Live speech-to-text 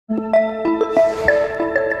Hello,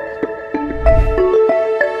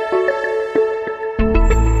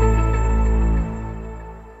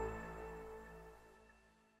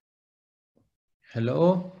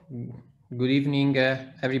 good evening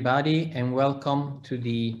everybody, and welcome to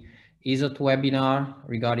the ESOT webinar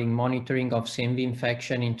regarding monitoring of CMV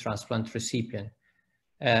infection in transplant recipient.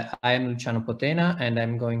 I am Luciano Potena, and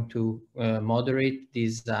I'm going to moderate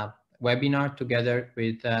this webinar together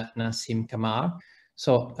with Nassim Kamar.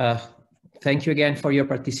 So thank you again for your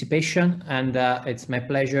participation, and it's my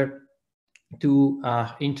pleasure to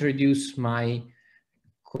introduce my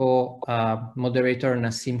co-moderator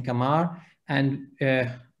Nassim Kamar, and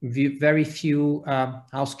very few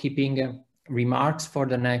housekeeping remarks for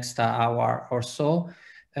the next hour or so.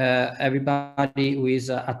 Everybody who is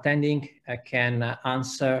attending can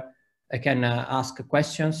ask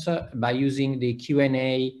questions by using the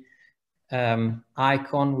Q&A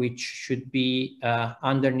icon, which should be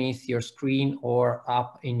underneath your screen or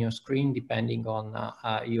up in your screen, depending on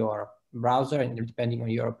your browser and depending on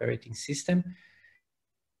your operating system.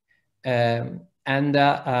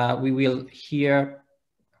 We will hear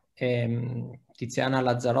Tiziana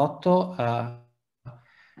Lazzarotto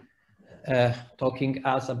talking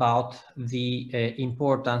us about the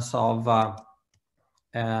importance of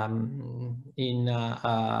CMV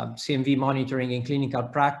monitoring in clinical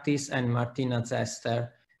practice, and Martina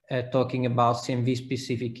Zester talking about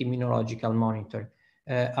CMV-specific immunological monitoring.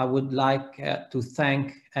 I would like to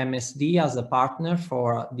thank MSD as a partner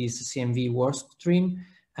for this CMV work stream,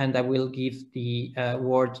 and I will give the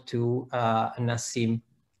word to Nassim.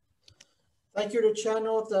 Thank you,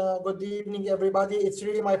 Luciano. Good evening, everybody. It's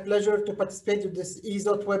really my pleasure to participate in this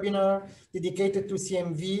ESOT webinar dedicated to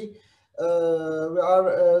CMV. We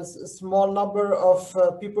are a small number of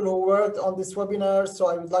people who worked on this webinar, so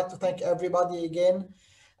I would like to thank everybody again.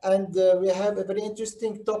 And we have a very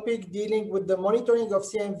interesting topic dealing with the monitoring of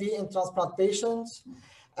CMV in transplant patients.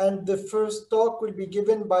 And the first talk will be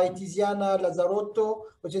given by Tiziana Lazzarotto,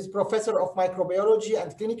 which is Professor of Microbiology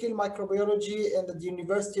and Clinical Microbiology in the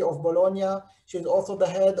University of Bologna. She is also the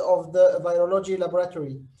head of the Virology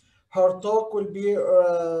Laboratory. Her talk will be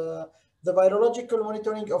the virological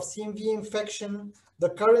monitoring of CMV infection, the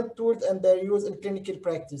current tools and their use in clinical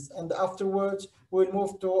practice. And afterwards, we'll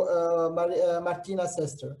move to Martina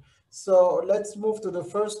Zester. So let's move to the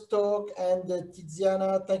first talk. And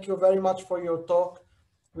Tiziana, thank you very much for your talk.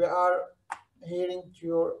 We are hearing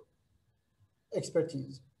your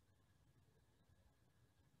expertise.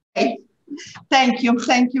 Thank you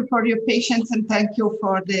for your patience, and thank you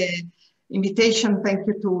for the invitation. Thank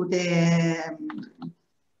you to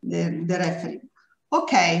the referee.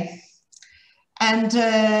 Okay, and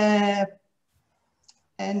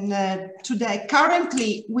today,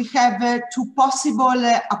 currently, we have two possible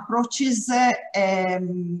approaches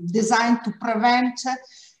designed to prevent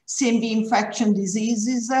CMV infection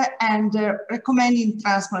diseases and recommending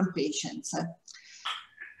transplant patients.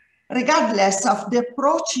 Regardless of the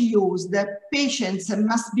approach used, the patients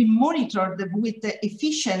must be monitored with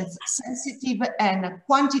efficient, sensitive, and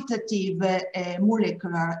quantitative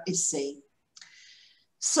molecular assay.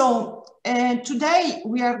 So today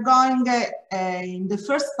we are going in the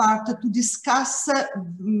first part to discuss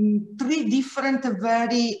three different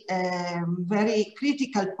very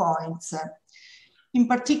critical points. In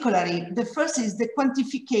particular, the first is the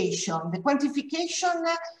quantification. The quantification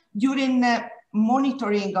during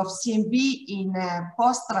monitoring of CMV in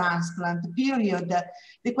post-transplant period,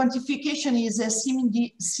 the quantification is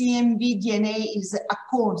CMV DNA is a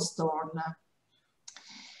cornerstone.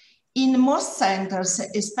 In most centers,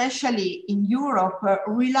 especially in Europe,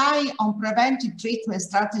 rely on preventive treatment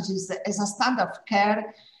strategies as a standard of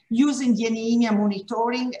care, using the anemia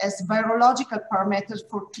monitoring as virological parameters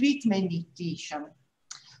for treatment initiation.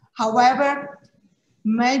 However,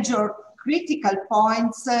 major critical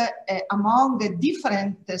points among the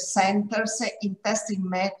different centers in testing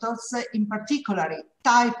methods, in particular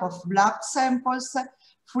type of blood samples,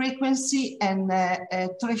 frequency, and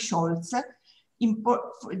thresholds.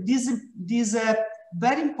 These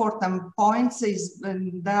very important points they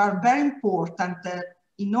are very important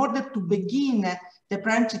in order to begin the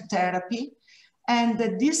preventive therapy.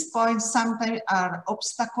 And these points sometimes are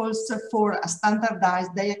obstacles for a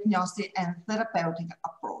standardized diagnostic and therapeutic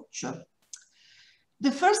approach.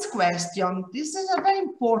 The first question, this is a very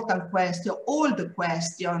important question, old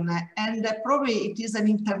question, and probably it is an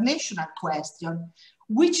international question.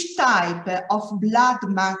 Which type of blood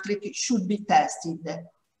matrix should be tested?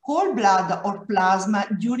 Whole blood or plasma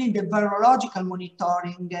during the virological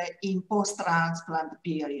monitoring in post-transplant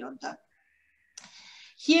period?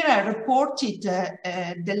 Here I reported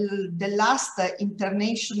the last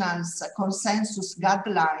international consensus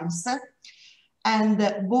guidelines, and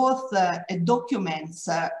both documents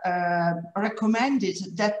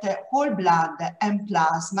recommended that whole blood and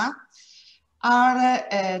plasma are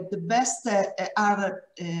the best, are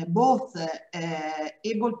both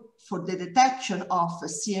able for the detection of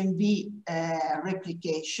CMV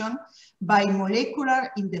replication by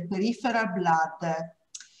molecular in the peripheral blood.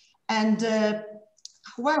 And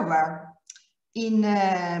however, in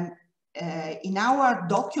our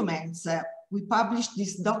documents, we published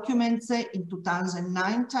these documents in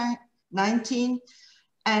 2019,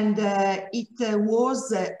 and it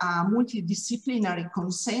was a multidisciplinary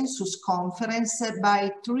consensus conference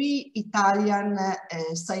by 3 Italian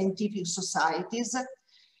scientific societies.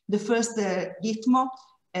 The first, ITMO,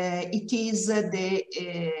 it is the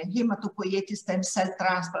Hematopoietic Stem Cell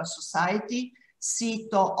Transplant Society,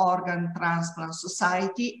 CITO Organ Transplant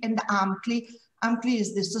Society, and AMCLI. AMCLI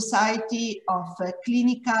is the Society of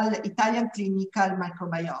Italian Clinical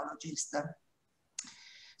Microbiologists.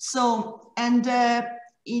 So, and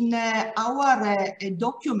in our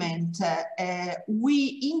document, we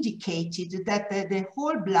indicated that the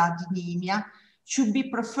whole blood anemia should be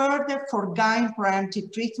preferred for GYN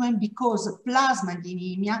preemptive treatment because plasma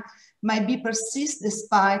anemia might be persist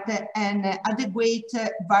despite an adequate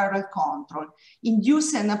viral control,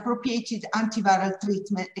 induce an appropriate antiviral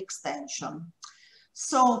treatment extension.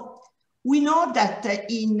 So we know that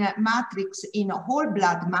in matrix, in whole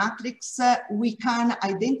blood matrix, we can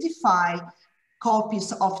identify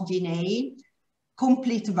copies of DNA,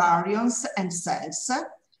 complete variants and cells,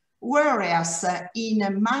 whereas in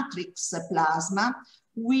matrix plasma,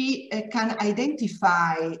 we can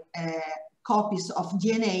identify copies of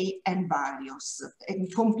DNA and variants,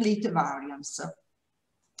 and complete variants.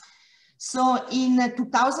 So in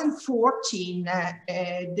 2014,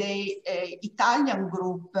 the Italian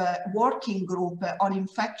group, working group on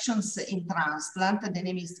infections in transplant, the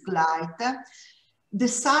name is GLITE,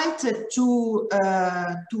 decided to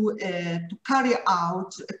carry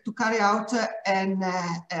out an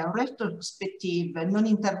retrospective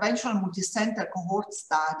non-interventional multicenter cohort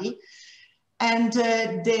study. And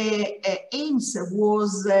the aims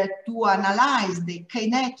was to analyze the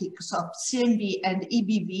kinetics of CMV and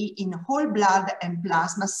EBV in whole blood and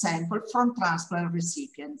plasma sample from transplant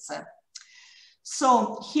recipients.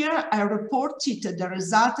 So here I reported the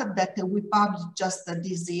result that we published just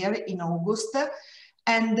this year in August.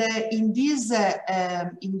 And in this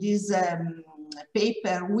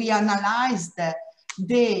paper, we analyzed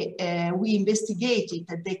we investigated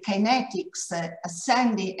the kinetics,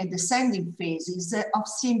 ascending and descending phases of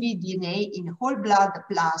CMV DNA in whole blood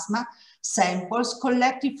plasma samples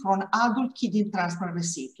collected from adult kidney transplant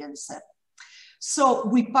recipients. So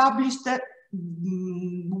we published in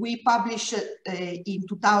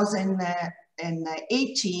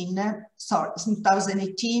 2018,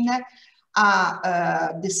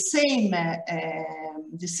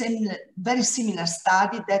 the same very similar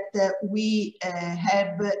study that we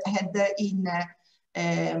have had in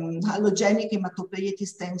allogenic hematopoietic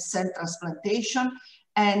stem cell transplantation,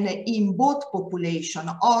 and in both population,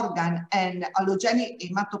 organ and allogenic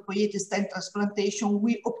hematopoietic stem transplantation,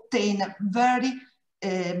 we obtain very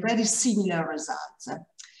similar results.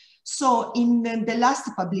 So in the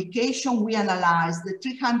last publication, we analyzed the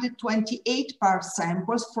 328 part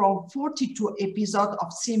samples from 42 episodes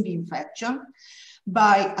of CMV infection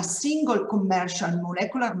by a single commercial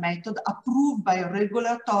molecular method approved by a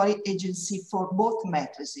regulatory agency for both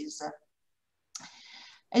matrices.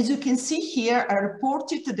 As you can see here, I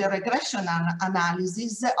reported the regression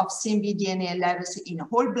analysis of CMV DNA levels in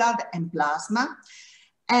whole blood and plasma.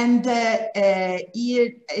 And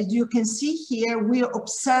here, as you can see here, we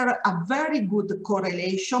observe a very good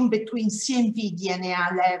correlation between CMV DNA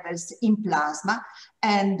levels in plasma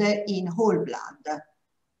and in whole blood.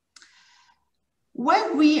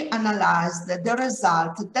 When we analyzed the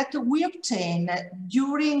result that we obtained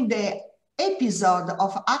during the episode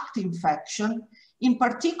of active infection, in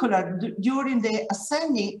particular during the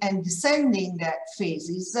ascending and descending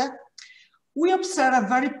phases, we observe a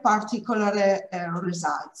very particular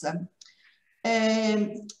results.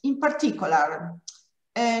 In particular,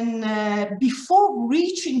 before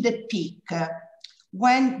reaching the peak,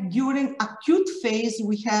 when during acute phase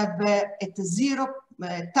we have at 0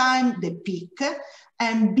 time the peak,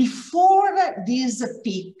 and before this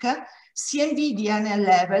peak, CMV DNA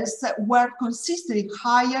levels were consistently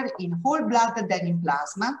higher in whole blood than in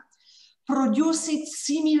plasma, producing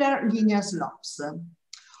similar linear slopes.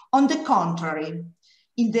 On the contrary,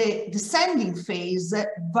 In the descending phase,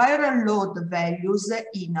 viral load values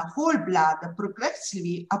in whole blood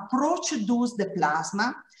progressively approach those the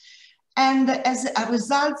plasma, and as a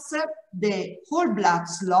result, the whole blood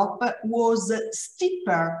slope was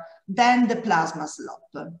steeper than the plasma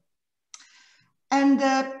slope. And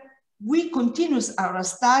we continue our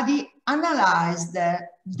study, analyzed the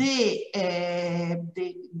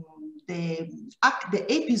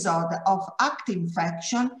episode of active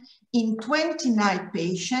infection in 29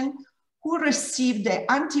 patients who received the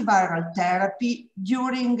antiviral therapy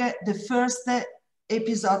during the first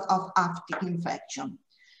episode of active infection.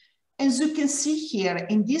 As you can see here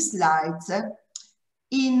in these slides,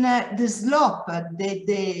 in the slope,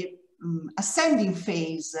 the ascending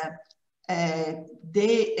phase of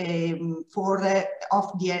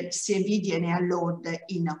the CMV DNA load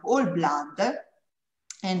in whole blood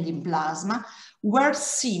and in plasma were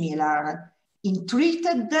similar in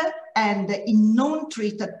treated and in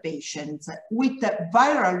non-treated patients, with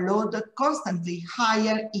viral load constantly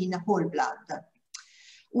higher in whole blood.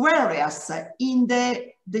 Whereas in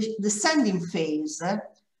the descending phase,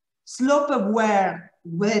 slope were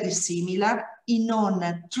very similar in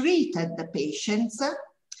non-treated patients,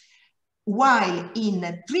 while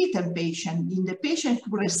in treated patients, in the patient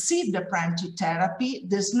who received the preemptive therapy,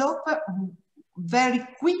 the slope very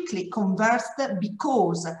quickly conversed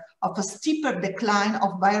because of a steeper decline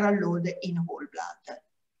of viral load in whole blood.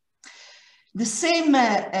 The same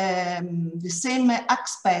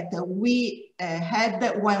aspect we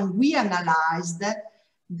had when we analyzed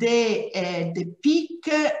the peak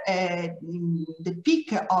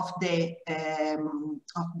of the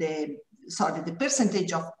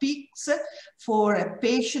percentage of peaks for a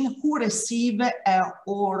patient who received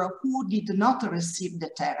or who did not receive the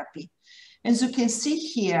therapy. As you can see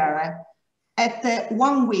here, at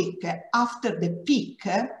 1 week after the peak,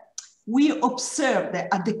 we observed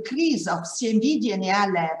a decrease of CMV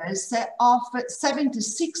DNA levels of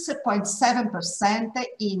 76.7%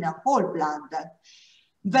 in whole blood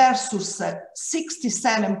versus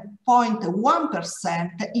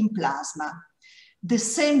 67.1% in plasma. The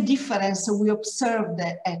same difference we observed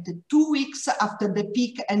at 2 weeks after the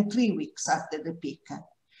peak and 3 weeks after the peak.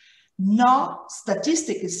 No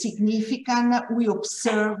statistically significant we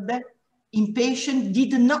observed in patients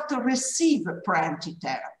did not receive preemptive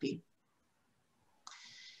therapy.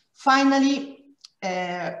 Finally,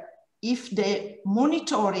 if the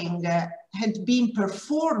monitoring had been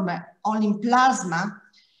performed only in plasma,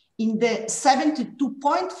 in the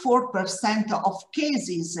 72.4% of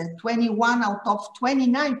cases, 21 out of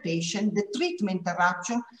 29 patients, the treatment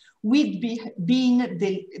interruption would be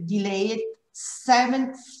delayed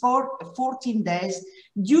 14 days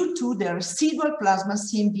due to the residual plasma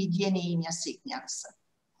CMV DNA anemia signals.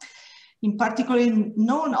 In particular,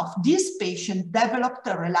 none of these patients developed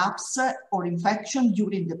a relapse or infection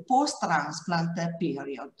during the post-transplant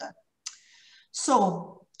period.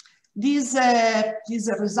 So these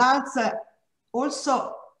results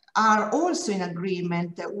are also in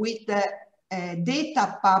agreement with the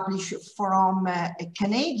data published from a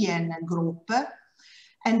Canadian group.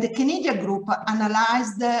 And the Canadian group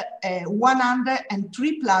analyzed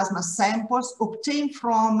 103 plasma samples obtained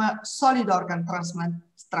from solid organ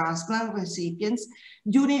transplant recipients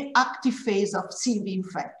during active phase of CMV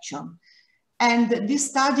infection. And this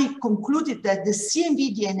study concluded that the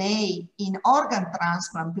CMV DNA in organ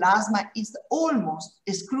transplant plasma is almost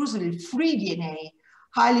exclusively free DNA,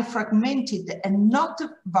 highly fragmented and not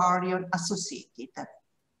variant associated.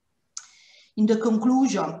 In the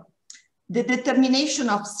conclusion, the determination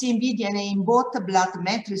of CMV DNA in both blood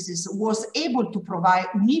matrices was able to provide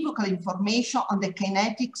unequivocal information on the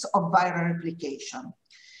kinetics of viral replication.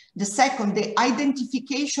 The second, the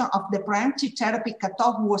identification of the preemptive therapy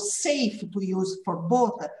cutoff was safe to use for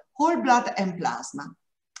both whole blood and plasma.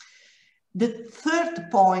 The third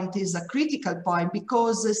point is a critical point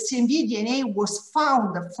because CMV DNA was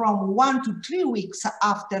found from 1 to 3 weeks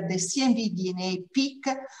after the CMV DNA peak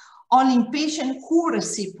only in patients who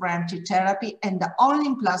received preemptive therapy and only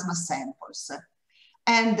in plasma samples.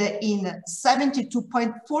 And in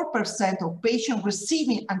 72.4% of patients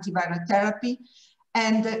receiving antiviral therapy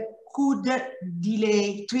and could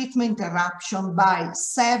delay treatment interruption by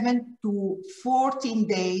 7 to 14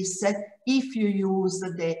 days if you use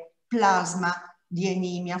the plasma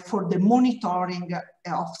anemia for the monitoring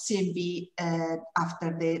of CMV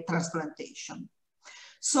after the transplantation.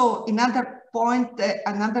 So another point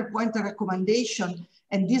of recommendation,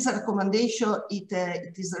 and this recommendation, it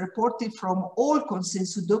is reported from all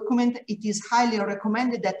consensus documents. It is highly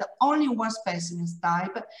recommended that only one specimen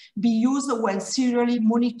type be used when serially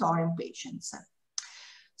monitoring patients.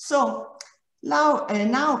 So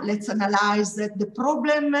Now let's analyze the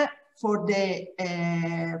problem for the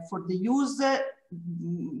use,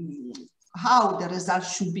 how the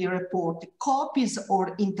results should be reported, copies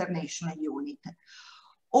or international unit.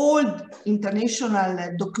 All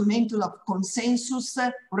international documents of consensus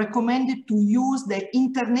recommended to use the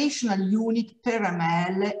international unit per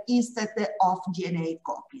ml instead of DNA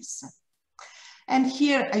copies. And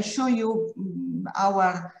here I show you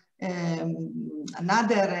our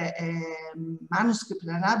another manuscript,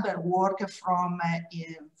 another work from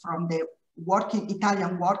the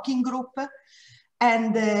Italian working group.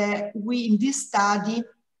 And we, in this study,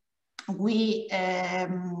 we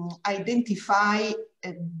identify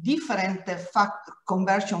a different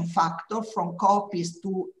conversion factor from copies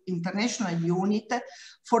to international unit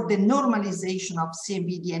for the normalization of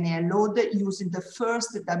CMV DNA load using the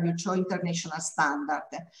first WHO international standard.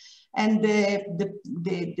 And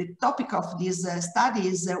the topic of this study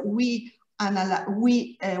is we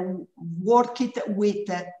work it with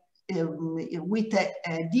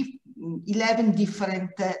 11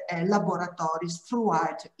 different laboratories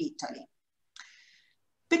throughout Italy.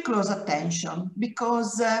 Pay close attention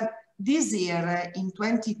because this year in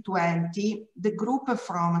 2020, the group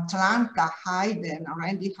from Atlanta,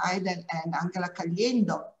 Randy Hayden and Angela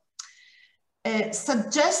Caliendo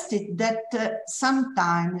suggested that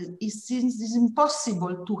sometimes it is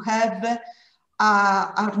impossible to have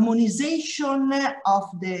harmonization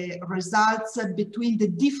of the results between the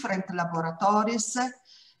different laboratories,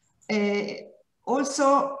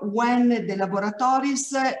 also when the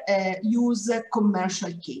laboratories use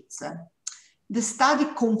commercial kits. The study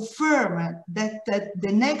confirmed that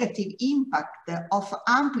the negative impact of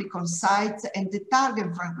amplicon sites and the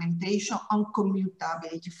target fragmentation on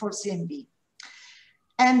commutability for CMV.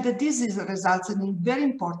 And this is results in very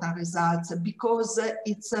important results because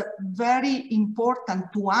it's very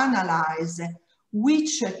important to analyze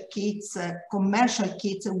which kits, commercial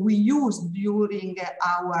kits we use during the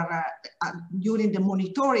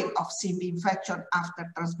monitoring of CMV infection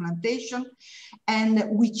after transplantation, and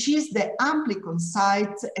which is the amplicon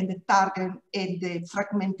sites and the target and the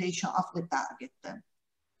fragmentation of the target.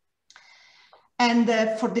 And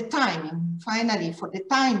for the timing, finally, for the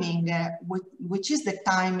timing, which is the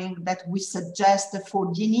timing that we suggest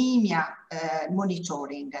for the anemia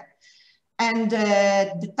monitoring. And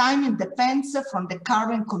the timing depends from the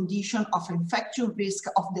current condition of infection risk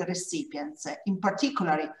of the recipients. In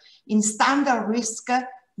particular, in standard risk,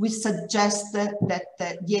 we suggest that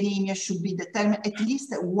the anemia should be determined at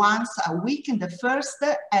least once a week in the first,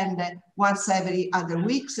 and once every other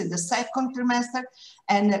weeks in the second trimester,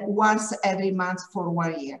 and once every month for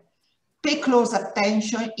 1 year. Pay close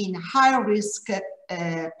attention in high risk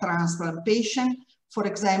transplant patient, for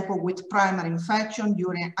example, with primary infection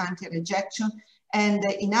during anti-rejection, and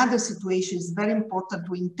in other situations, it's very important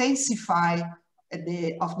to intensify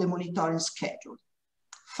the monitoring schedule.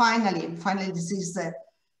 Finally, this is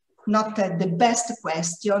not the best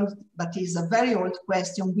question, but is a very old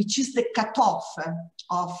question, which is the cutoff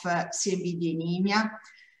of CMV anemia.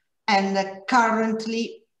 And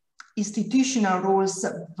currently, institutional rules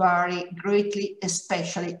vary greatly,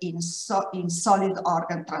 especially in solid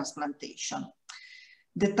organ transplantation.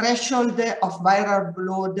 The threshold of viral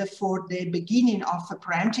load for the beginning of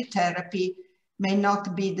preemptive therapy may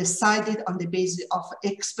not be decided on the basis of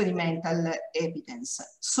experimental evidence.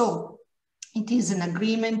 So it is an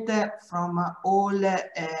agreement from all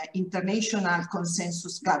international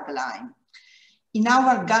consensus guidelines. In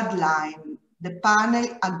our guideline, the panel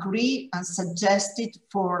agreed and suggested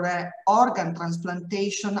for organ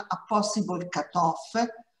transplantation a possible cutoff.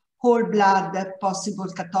 Whole blood possible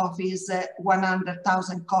cutoff is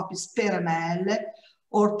 100,000 copies per ml,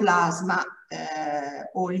 or plasma,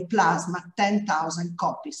 or in plasma 10,000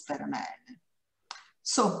 copies per ml.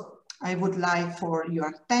 So I would like for your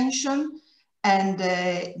attention, and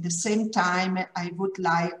at the same time I would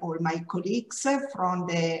like all my colleagues from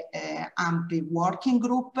the AMPI working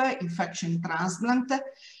group, infection transplant.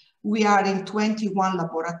 We are in 21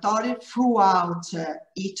 laboratories throughout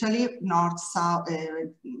Italy, north, south,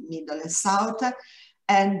 middle and south.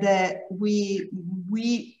 And we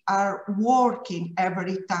are working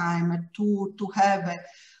every time to have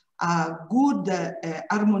a good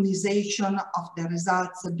harmonization of the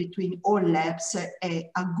results between all labs,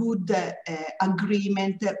 a good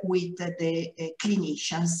agreement with the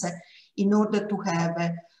clinicians in order to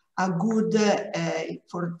have a good,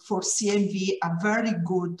 for CMV, a very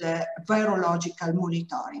good virological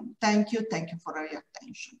monitoring. Thank you for your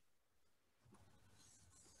attention.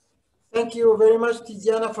 Thank you very much,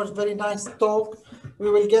 Tiziana, for a very nice talk. We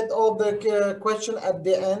will get all the question at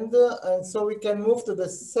the end, and so we can move to the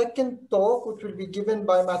second talk, which will be given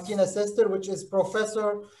by Martina Sester, which is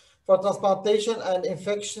professor for transplantation and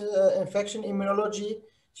infection immunology.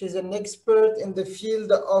 She's an expert in the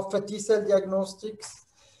field of T-cell diagnostics.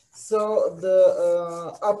 So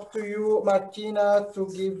up to you, Martina,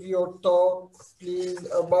 to give your talk, please,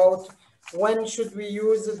 about when should we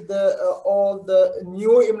use all the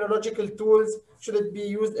new immunological tools? Should it be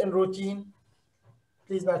used in routine?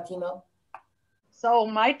 Please, Martina. So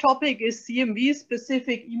my topic is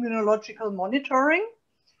CMV-specific immunological monitoring,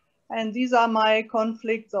 and these are my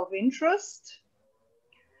conflicts of interest.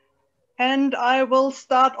 And I will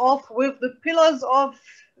start off with the pillars of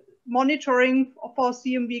monitoring for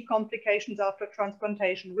CMV complications after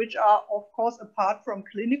transplantation, which are, of course, apart from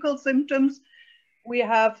clinical symptoms, we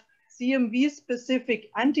have CMV-specific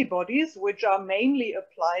antibodies, which are mainly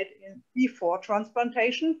applied before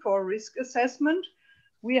transplantation for risk assessment.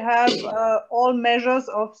 We have all measures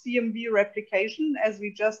of CMV replication, as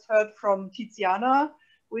we just heard from Tiziana,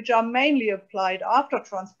 which are mainly applied after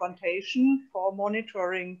transplantation for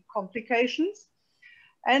monitoring complications.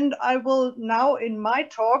 And I will now, in my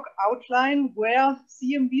talk, outline where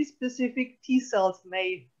CMV-specific T cells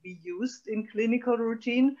may be used in clinical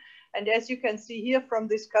routine. And as you can see here from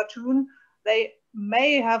this cartoon, they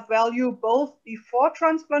may have value both before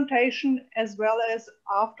transplantation as well as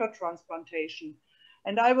after transplantation.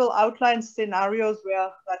 And I will outline scenarios where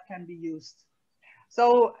that can be used.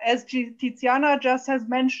 So as Tiziana just has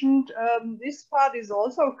mentioned, this part is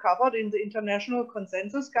also covered in the international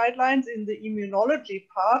consensus guidelines in the immunology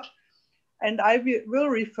part. And I will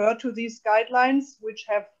refer to these guidelines, which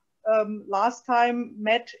have last time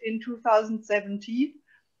met in 2017.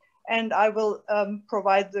 And I will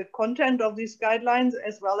provide the content of these guidelines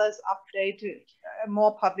as well as updated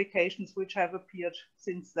more publications which have appeared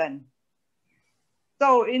since then.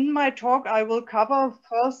 So in my talk, I will cover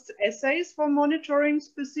first assays for monitoring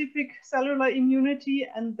specific cellular immunity,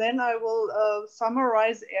 and then I will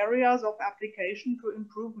summarize areas of application to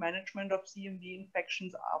improve management of CMV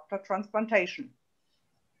infections after transplantation.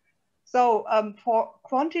 So for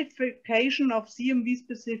quantification of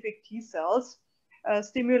CMV-specific T cells,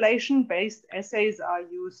 stimulation-based assays are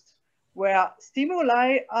used, where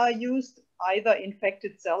stimuli are used, either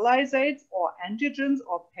infected cell lysates or antigens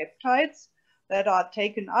or peptides that are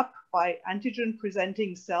taken up by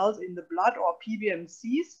antigen-presenting cells in the blood or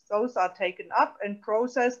PBMCs. Those are taken up and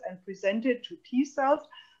processed and presented to T cells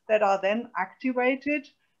that are then activated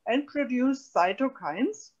and produce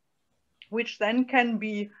cytokines, which then can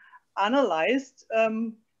be analyzed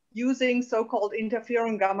using so-called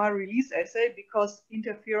interferon gamma release assay, because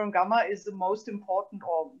interferon gamma is the most important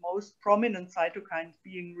or most prominent cytokine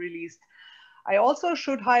being released. I also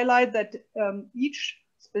should highlight that each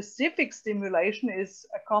specific stimulation is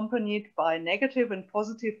accompanied by negative and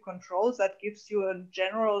positive controls that gives you a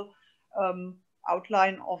general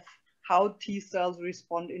outline of how T cells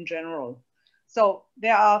respond in general. So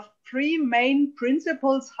there are three main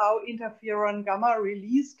principles how interferon gamma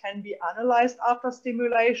release can be analyzed after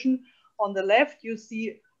stimulation. On the left, you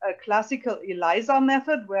see a classical ELISA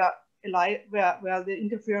method where the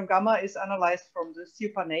interferon gamma is analyzed from the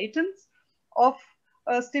supernatants of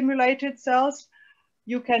stimulated cells.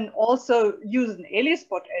 You can also use an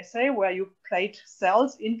ELISpot assay where you plate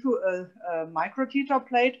cells into a microtiter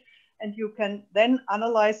plate, and you can then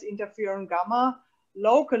analyze interferon gamma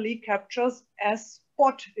locally captures as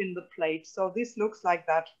spot in the plate. So this looks like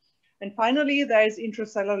that. And finally, there is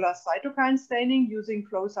intracellular cytokine staining using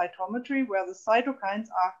flow cytometry, where the cytokines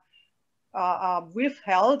are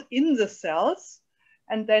withheld in the cells,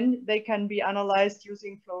 and then they can be analyzed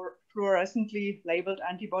using fluorescently labeled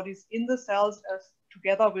antibodies in the cells as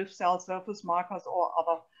together with cell surface markers or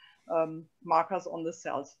other markers on the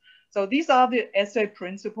cells. So these are the assay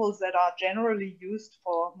principles that are generally used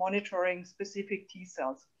for monitoring specific T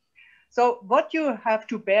cells. So what you have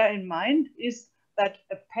to bear in mind is that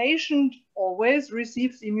a patient always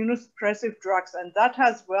receives immunosuppressive drugs, and that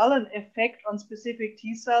has well an effect on specific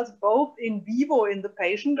T cells, both in vivo in the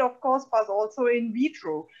patient, of course, but also in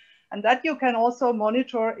vitro. And that you can also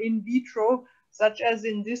monitor in vitro, such as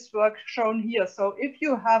in this work shown here. So if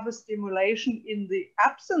you have a stimulation in the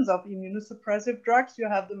absence of immunosuppressive drugs, you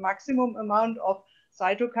have the maximum amount of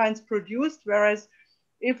cytokines produced, whereas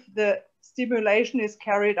if the stimulation is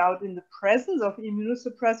carried out in the presence of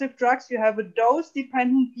immunosuppressive drugs, you have a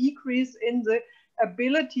dose-dependent decrease in the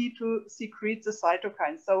ability to secrete the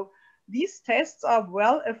cytokines. So these tests are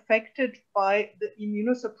well affected by the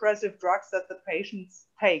immunosuppressive drugs that the patients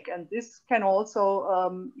take. And this can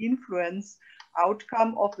also influence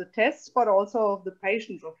outcome of the tests, but also of the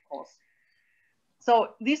patients, of course.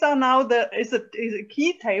 So these are now is a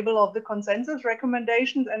key table of the consensus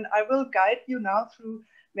recommendations, and I will guide you now through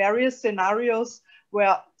various scenarios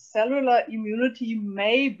where cellular immunity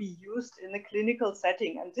may be used in a clinical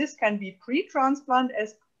setting. And this can be pre-transplant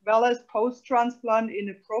as well as post-transplant in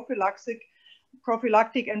a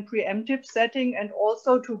prophylactic and preemptive setting, and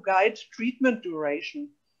also to guide treatment duration.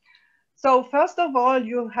 So first of all,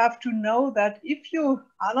 you have to know that if you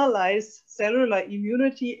analyze cellular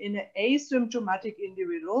immunity in an asymptomatic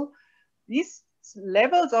individual, these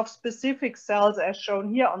levels of specific cells, as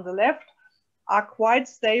shown here on the left, are quite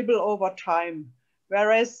stable over time,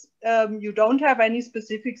 whereas you don't have any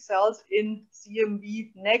specific cells in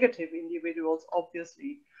CMV negative individuals,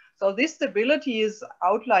 obviously. So this stability is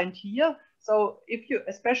outlined here. So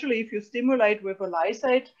especially if you stimulate with a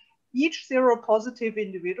lysate, each seropositive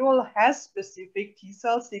individual has specific T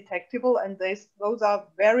cells detectable, and those are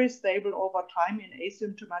very stable over time in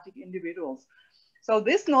asymptomatic individuals. So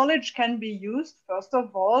this knowledge can be used, first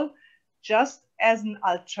of all, just as an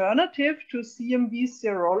alternative to CMV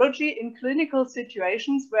serology in clinical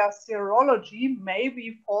situations where serology may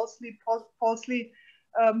be falsely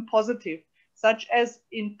positive, such as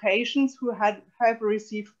in patients who have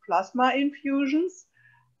received plasma infusions,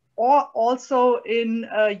 or also in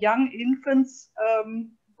young infants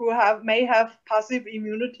who may have passive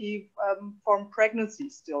immunity from pregnancy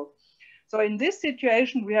still. So in this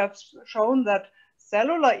situation, we have shown that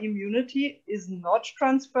cellular immunity is not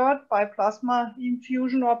transferred by plasma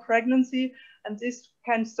infusion or pregnancy, and this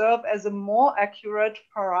can serve as a more accurate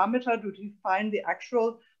parameter to define the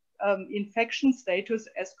actual infection status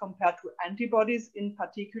as compared to antibodies in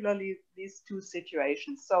particularly these two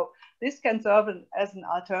situations. So this can serve as an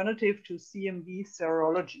alternative to CMV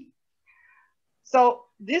serology. So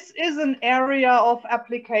this is an area of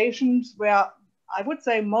applications where I would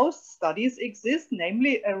say most studies exist,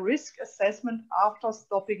 namely a risk assessment after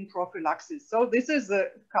stopping prophylaxis. So this is a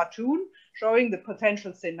cartoon showing the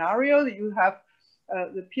potential scenario. You have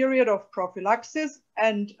the period of prophylaxis,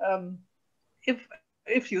 and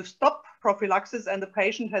if you stop prophylaxis and the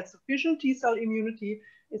patient has sufficient T cell immunity,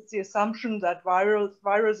 it's the assumption that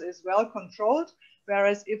virus is well controlled.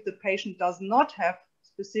 Whereas if the patient does not have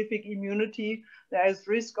specific immunity, there is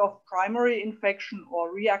risk of primary infection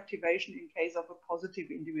or reactivation in case of a positive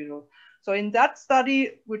individual. So in that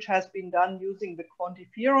study, which has been done using the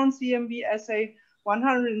quantiferon CMV assay,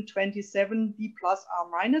 127 D plus R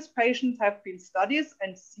minus patients have been studied,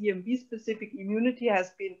 and CMV specific immunity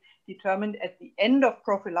has been determined at the end of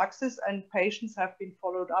prophylaxis, and patients have been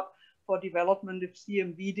followed up for development of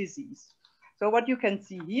CMV disease. So what you can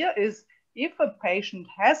see here is if a patient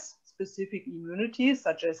has specific immunity,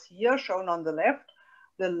 such as here shown on the left,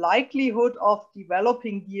 the likelihood of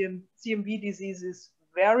developing CMV disease is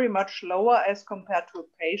very much lower as compared to a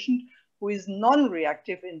patient who is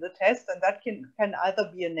non-reactive in the test, and that can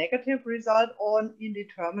either be a negative result or an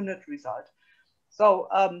indeterminate result. So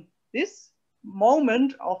this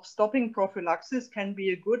moment of stopping prophylaxis can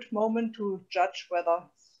be a good moment to judge whether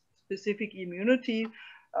specific immunity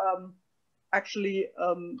actually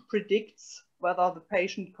predicts whether the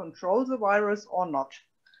patient controls the virus or not.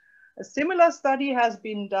 A similar study has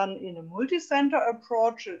been done in a multi-center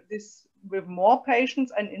approach, this with more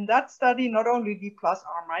patients, and in that study not only D plus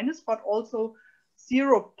R minus but also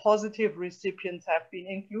seropositive recipients have been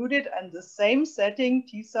included, and the same setting,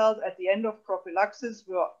 T cells at the end of prophylaxis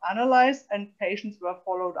were analyzed and patients were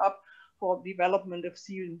followed up for development of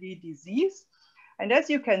CMV disease. And as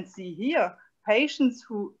you can see here, patients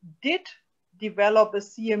who did develop a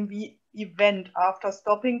CMV event after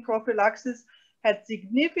stopping prophylaxis had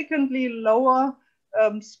significantly lower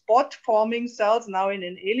spot forming cells, now in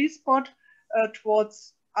an ELISpot,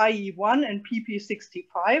 towards IE1 and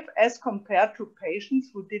PP65 as compared to patients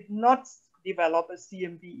who did not develop a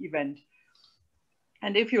CMV event.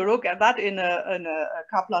 And if you look at that in a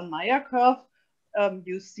Kaplan-Meier curve,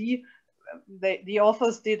 you see the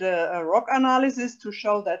authors did a ROC analysis to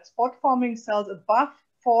show that spot forming cells above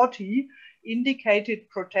 40 indicated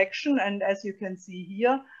protection, and as you can see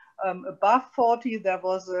here, above 40 there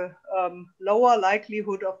was a lower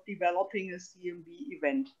likelihood of developing a CMV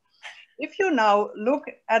event. If you now look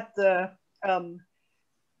at the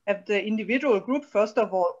individual group, first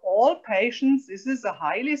of all patients, this is a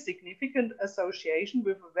highly significant association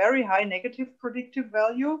with a very high negative predictive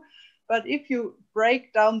value. But if you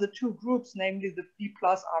break down the two groups, namely the B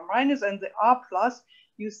plus R minus and the R plus,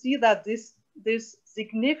 you see that this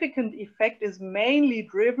significant effect is mainly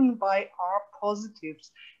driven by R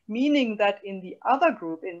positives, meaning that in the other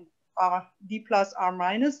group, in D plus R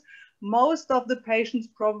minus, most of the patients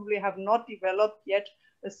probably have not developed yet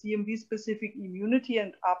a CMV-specific immunity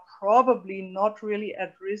and are probably not really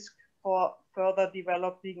at risk for further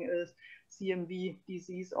developing a CMV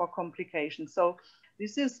disease or complication. So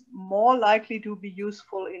this is more likely to be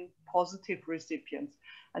useful in positive recipients.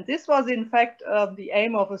 And this was in fact the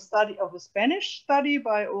aim of a study, of a Spanish study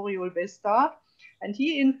by Oriol Bestar. And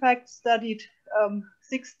he in fact studied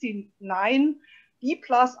 69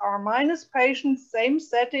 D+R- patients, same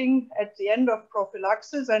setting at the end of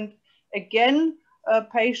prophylaxis. And again,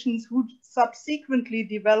 patients who subsequently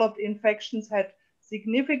developed infections had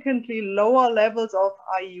significantly lower levels of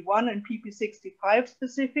IE1 and PP65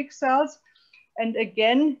 specific cells. And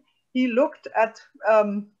again, he looked at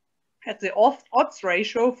the odds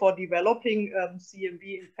ratio for developing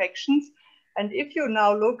CMV infections. And if you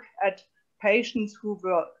now look at patients who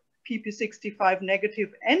were PP65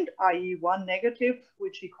 negative and IE1 negative,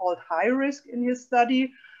 which he called high risk in his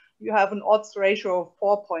study, you have an odds ratio of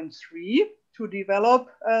 4.3 to develop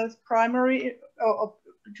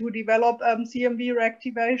CMV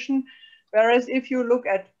reactivation. Whereas if you look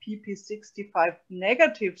at PP65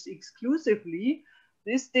 negatives exclusively,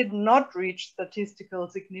 this did not reach statistical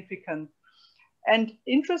significance. And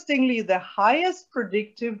interestingly, the highest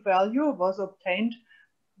predictive value was obtained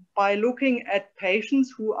by looking at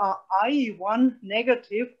patients who are IE1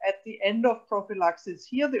 negative at the end of prophylaxis.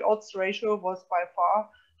 Here, the odds ratio was by far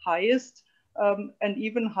highest and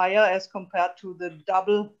even higher as compared to the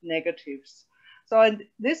double negatives. So and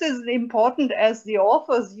this is important as the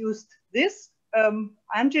authors used this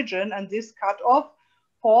antigen and this cutoff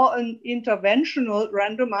for an interventional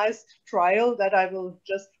randomized trial that I will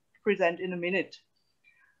just present in a minute.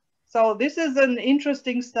 So this is an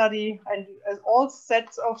interesting study, and all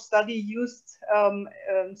sets of study used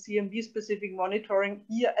CMV-specific monitoring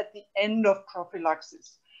here at the end of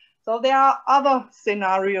prophylaxis. So there are other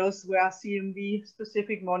scenarios where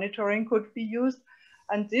CMV-specific monitoring could be used,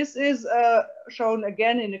 and this is shown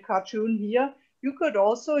again in a cartoon here. You could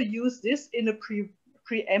also use this in a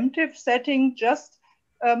preemptive setting, just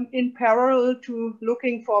in parallel to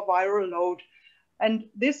looking for viral load. And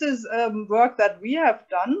this is work that we have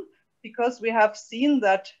done because we have seen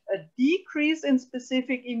that a decrease in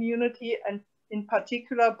specific immunity, and in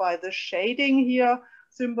particular by the shading here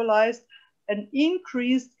symbolized, an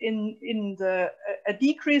increase a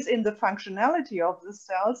decrease in the functionality of the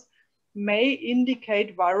cells may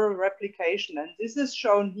indicate viral replication. And this is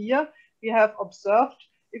shown here. We have observed,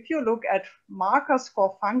 if you look at markers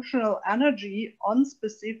for functional energy on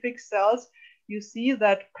specific cells, you see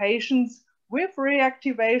that patients with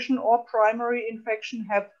reactivation or primary infection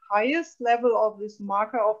have highest level of this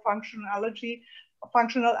marker of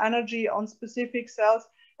functional energy on specific cells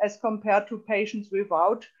as compared to patients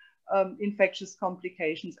without infectious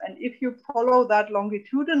complications. And if you follow that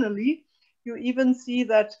longitudinally, you even see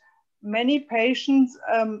that many patients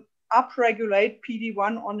upregulate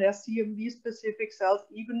PD-1 on their CMV-specific cells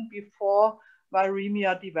even before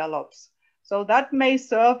viremia develops. So that may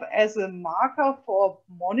serve as a marker for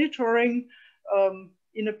monitoring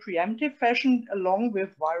in a preemptive fashion along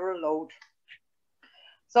with viral load.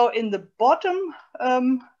 So in the bottom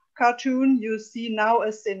cartoon, you see now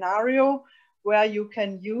a scenario where you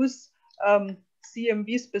can use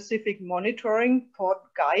CMV-specific monitoring for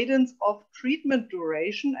guidance of treatment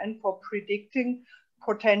duration and for predicting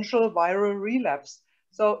potential viral relapse.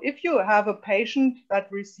 So if you have a patient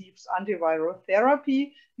that receives antiviral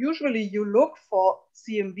therapy, usually you look for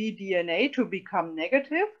CMV DNA to become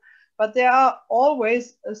negative, but there are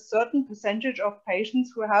always a certain percentage of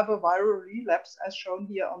patients who have a viral relapse, as shown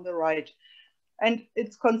here on the right. And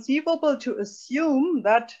it's conceivable to assume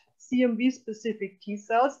that CMV-specific T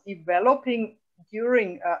cells developing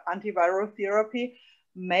during antiviral therapy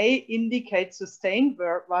may indicate sustained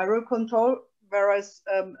viral control, whereas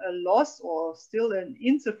a loss or still an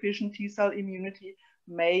insufficient T cell immunity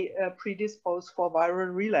may predispose for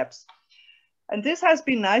viral relapse. And this has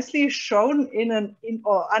been nicely shown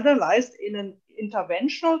or analyzed in an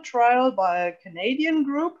interventional trial by a Canadian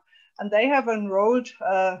group, and they have enrolled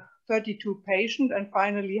 32 patients and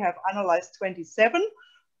finally have analyzed 27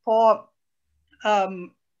 for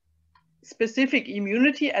specific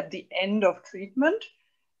immunity at the end of treatment,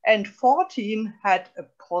 and 14 had a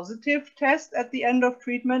positive test at the end of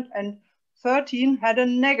treatment and 13 had a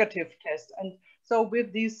negative test. And so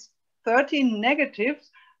with these 13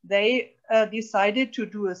 negatives, they decided to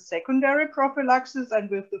do a secondary prophylaxis, and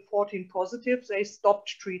with the 14 positives, they stopped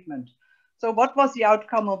treatment. So what was the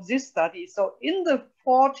outcome of this study? So in the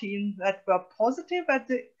 14 that were positive at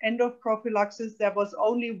the end of prophylaxis, there was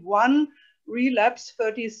only one relapse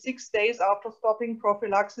 36 days after stopping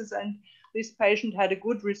prophylaxis, and this patient had a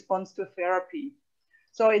good response to therapy.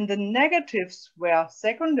 So in the negatives where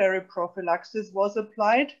secondary prophylaxis was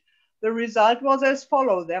applied, the result was as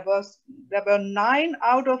follows. There were 9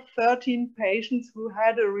 out of 13 patients who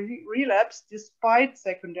had a relapse despite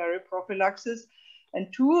secondary prophylaxis,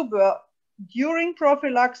 and 2 were during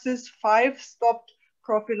prophylaxis, 5 stopped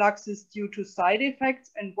prophylaxis due to side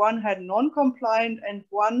effects, and 1 had non-compliant, and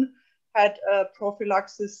 1 had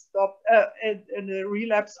prophylaxis stopped and a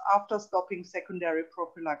relapse after stopping secondary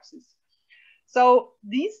prophylaxis. So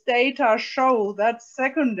these data show that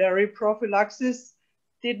secondary prophylaxis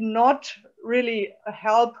did not really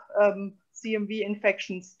help CMV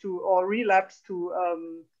infections or relapse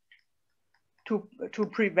to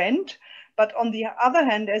prevent. But on the other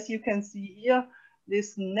hand, as you can see here,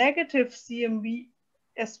 this negative CMV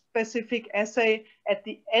specific assay at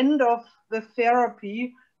the end of the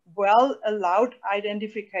therapy well allowed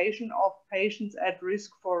identification of patients at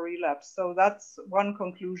risk for relapse. So that's one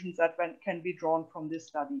conclusion that can be drawn from this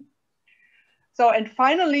study. So, and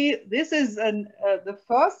finally, this is the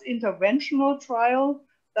first interventional trial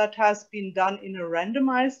that has been done in a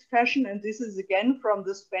randomized fashion. And this is again from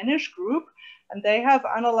the Spanish group. And they have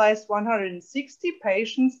analyzed 160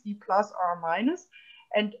 patients, E plus R minus.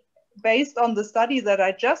 And based on the study that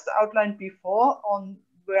I just outlined before, on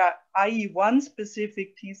where IE1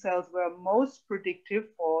 specific T cells were most predictive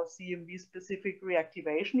for CMV specific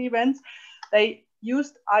reactivation events, they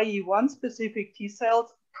used IE1 specific T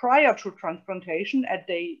cells prior to transplantation at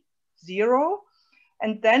day 0,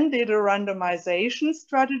 and then did a randomization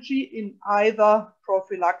strategy in either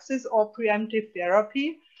prophylaxis or preemptive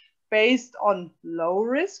therapy based on low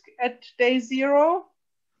risk at day 0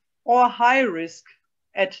 or high risk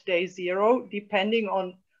at day 0, depending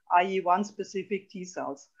on IE1 specific T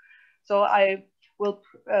cells. So I will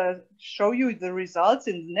show you the results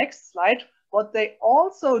in the next slide. What they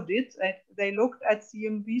also did, they looked at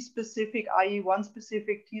CMV specific IE1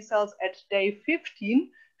 specific T cells at day 15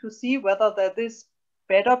 to see whether that is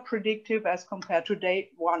better predictive as compared to day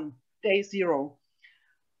 0.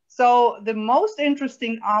 So the most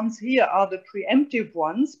interesting arms here are the preemptive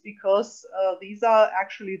ones, because these are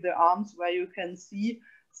actually the arms where you can see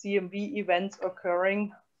CMV events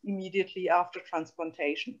occurring immediately after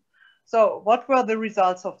transplantation. So what were the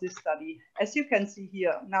results of this study? As you can see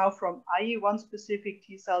here, now from IE1 specific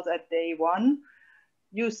T cells at day 1,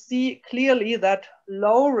 you see clearly that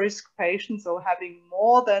low risk patients, so having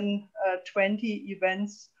more than 20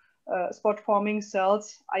 events, spot forming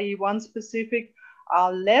cells, IE1 specific,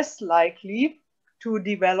 are less likely to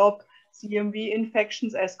develop CMV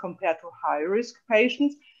infections as compared to high risk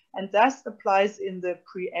patients. And that applies in the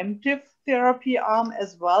preemptive therapy arm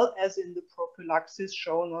as well as in the prophylaxis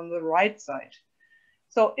shown on the right side.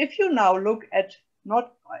 So if you now look at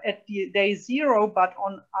not at day 0, but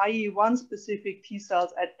on IE1 specific T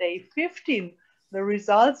cells at day 15, the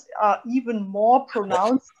results are even more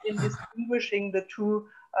pronounced in distinguishing the two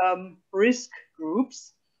risk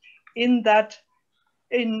groups. In that,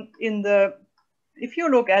 if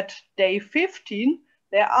you look at day 15,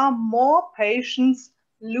 there are more patients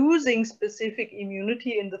losing specific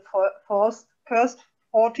immunity in the first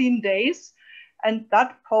 14 days. And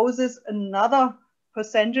that poses another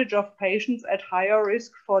percentage of patients at higher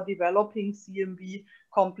risk for developing CMV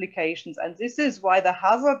complications. And this is why the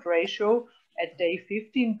hazard ratio at day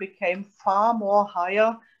 15 became far more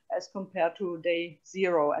higher as compared to day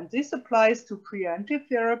 0. And this applies to preemptive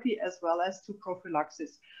therapy as well as to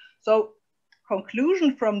prophylaxis. So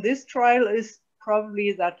conclusion from this trial is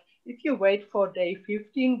probably that if you wait for day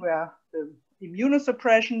 15, where the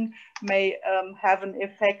immunosuppression may have an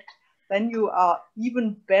effect, then you are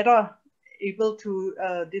even better able to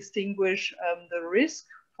distinguish the risk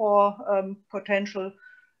for potential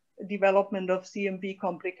development of CMV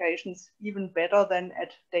complications even better than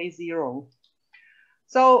at day 0.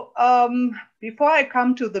 So before I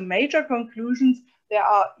come to the major conclusions, there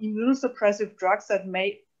are immunosuppressive drugs that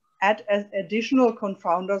may add as additional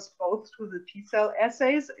confounders both to the T cell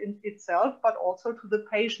assays in itself, but also to the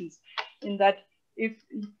patients, in that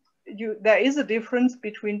there is a difference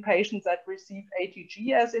between patients that receive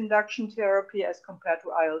ATG as induction therapy as compared to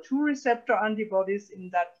IL-2 receptor antibodies,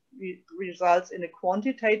 in that results in a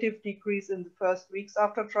quantitative decrease in the first weeks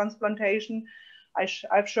after transplantation.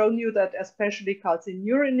 I've shown you that especially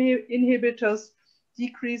calcineurin inhibitors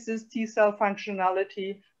decreases T cell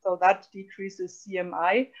functionality, so that decreases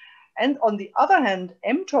CMI. And on the other hand,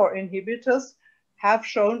 mTOR inhibitors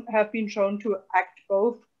have been shown to act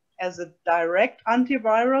both as a direct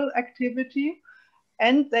antiviral activity,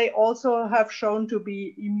 and they also have shown to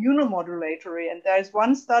be immunomodulatory. And there is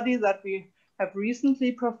one study that we have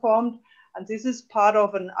recently performed, and this is part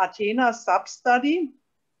of an Athena sub-study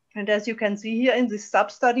And as you can see here in this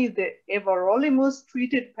sub-study, the everolimus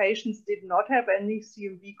treated patients did not have any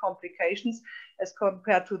CMV complications as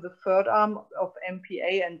compared to the third arm of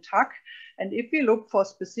MPA and TAC. And if we look for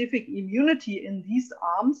specific immunity in these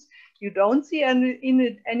arms, you don't see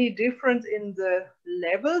any difference in the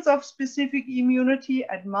levels of specific immunity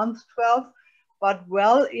at month 12, but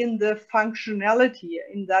well in the functionality,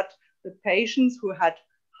 in that the patients who had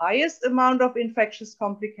highest amount of infectious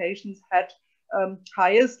complications had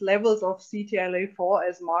highest levels of CTLA-4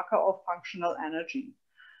 as marker of functional energy.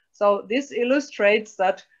 So this illustrates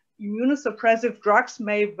that immunosuppressive drugs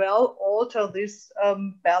may well alter this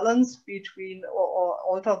balance between, or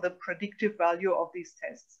alter the predictive value of these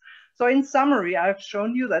tests. So in summary, I've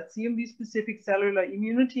shown you that CMV-specific cellular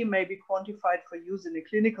immunity may be quantified for use in a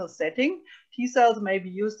clinical setting. T cells may be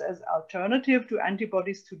used as alternative to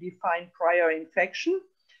antibodies to define prior infection.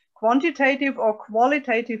 Quantitative or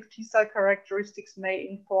qualitative T cell characteristics may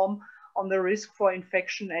inform on the risk for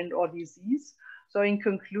infection and or disease. So in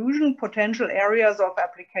conclusion, potential areas of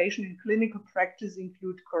application in clinical practice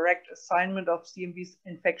include correct assignment of CMV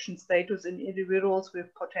infection status in individuals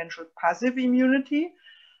with potential passive immunity.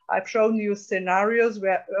 I've shown you scenarios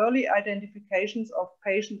where early identifications of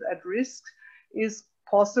patients at risk is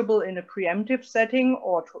possible in a preemptive setting,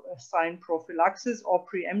 or to assign prophylaxis or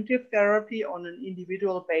preemptive therapy on an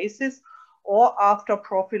individual basis, or after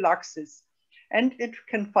prophylaxis. And it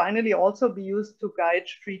can finally also be used to guide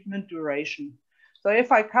treatment duration. So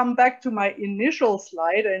if I come back to my initial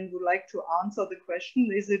slide and would like to answer the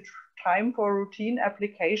question, is it time for routine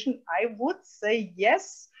application? I would say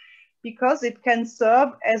yes, because it can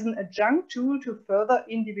serve as an adjunct tool to further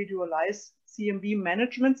individualize CMV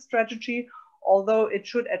management strategy, although it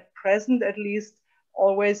should at present at least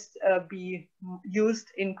always be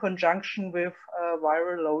used in conjunction with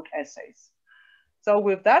viral load assays. So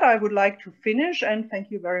with that, I would like to finish, and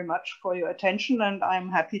thank you very much for your attention, and I'm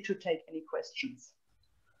happy to take any questions.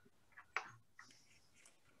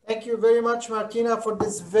 Thank you very much, Martina, for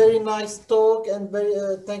this very nice talk, and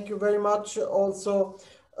thank you very much also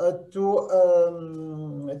to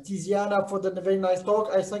Tiziana for the very nice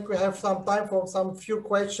talk. I think we have some time for some few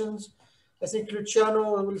questions. I think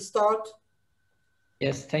Luciano will start.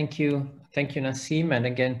 Yes, thank you. Thank you, Nassim. And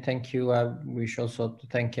again, thank you. I wish also to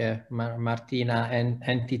thank Martina and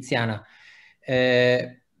Tiziana.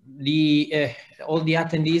 All the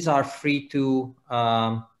attendees are free to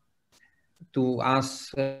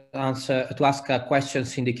ask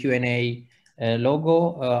questions in the Q&A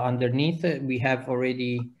logo underneath. We have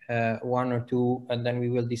already one or two, and then we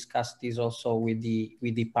will discuss this also with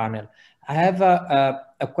the panel. I have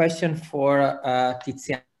a question for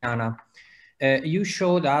Tiziana. You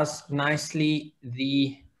showed us nicely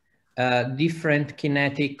the different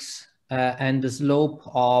kinetics and the slope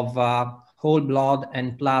of whole blood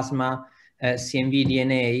and plasma CMV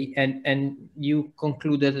DNA, and you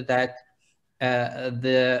concluded that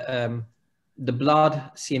the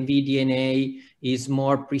blood CMV DNA is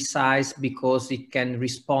more precise because it can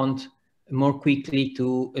respond more quickly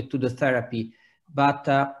to the therapy. But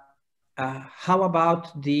how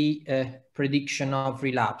about the prediction of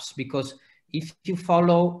relapse? Because if you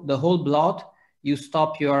follow the whole blood, you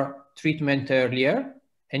stop your treatment earlier.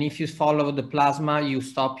 And if you follow the plasma, you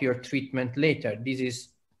stop your treatment later. This is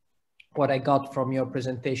what I got from your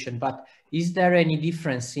presentation. But is there any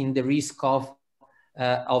difference in the risk of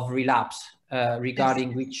relapse regarding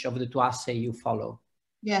yes, which of the two assays you follow?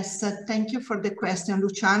 Yes, thank you for the question,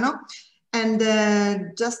 Luciano. And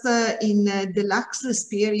just in the last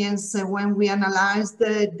experience, when we analyzed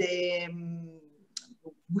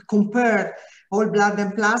we compared whole blood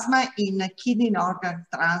and plasma in kidney organ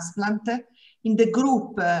transplant. In the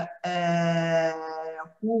group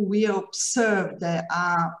who we observed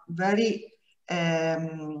a very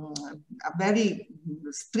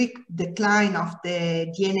strict decline of the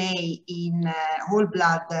DNA in whole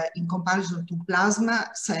blood in comparison to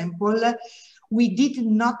plasma sample, we did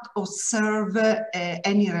not observe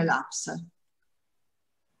any relapse.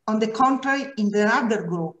 On the contrary, in the other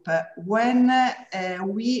group, when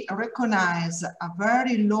we recognize a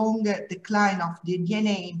very long decline of the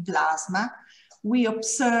DNA in plasma, we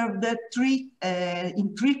observed in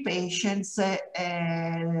three patients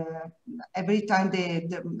every time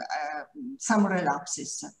some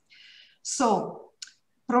relapses. So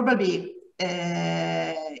probably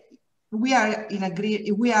we agree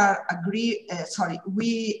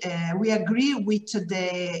with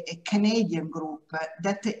the Canadian group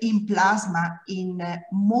that in plasma, in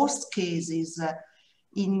most cases,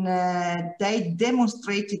 they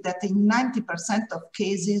demonstrated that in 90% of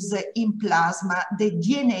cases in plasma, the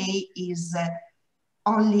DNA is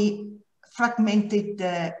only fragmented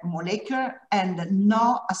molecule and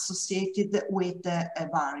not associated with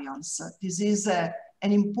variants. This is an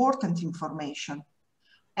important information.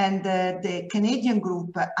 And the Canadian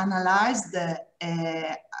group analyzed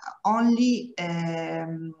only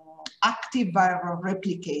active viral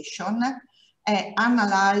replication,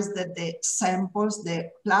 analyzed the samples, the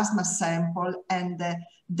plasma sample, and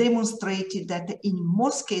demonstrated that in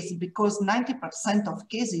most cases, because 90% of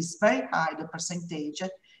cases, very high the percentage,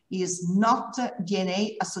 is not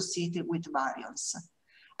DNA associated with variants.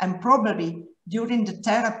 And probably during the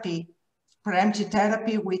therapy, preemptive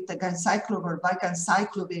therapy with the ganciclovir,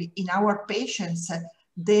 biganciclovir in our patients,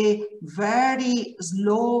 the very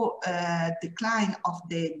slow decline of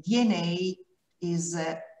the DNA is,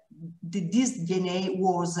 this DNA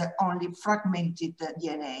was only fragmented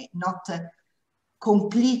DNA, not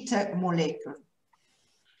complete molecule.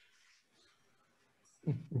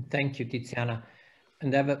 Thank you, Tiziana.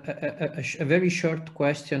 And I have a very short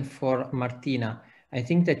question for Martina. I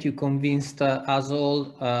think that you convinced us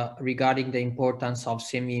all regarding the importance of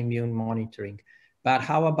semi-immune monitoring, but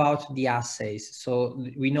how about the assays? So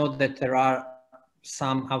we know that there are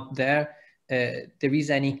some out there. There is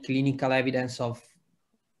any clinical evidence of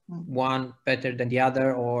one better than the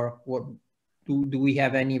other, or what, do we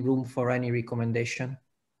have any room for any recommendation?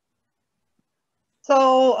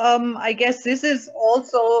 So I guess this is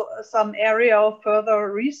also some area of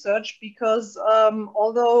further research, because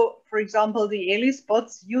although, for example, the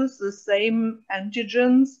ELISpots use the same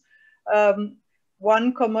antigens,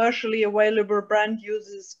 one commercially available brand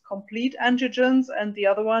uses complete antigens and the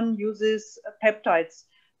other one uses peptides.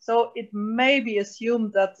 So it may be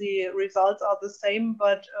assumed that the results are the same,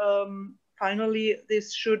 but finally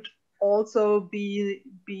this should also be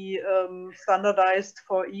standardized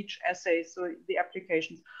for each assay, so the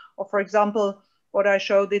applications. Or for example, what I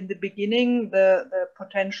showed in the beginning, the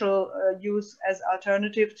potential use as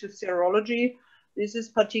alternative to serology. This is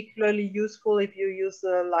particularly useful if you use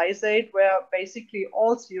the lysate, where basically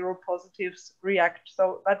all seropositives react.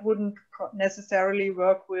 So that wouldn't necessarily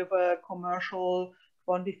work with a commercial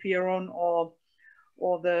quantiferon or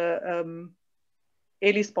the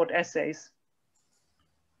ELISpot assays.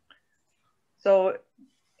 So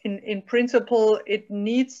in principle, it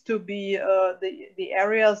needs to be, the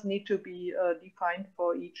areas need to be defined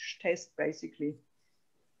for each test, basically.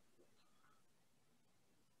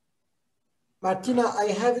 Martina,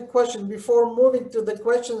 I have a question. Before moving to the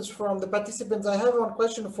questions from the participants, I have one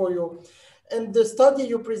question for you. In the study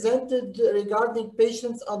you presented regarding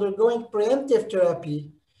patients undergoing preemptive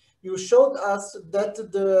therapy, you showed us that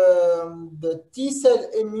the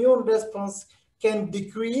T-cell immune response can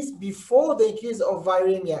decrease before the increase of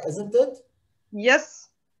viremia, isn't it? Yes.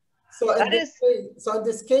 So in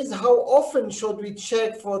this case, how often should we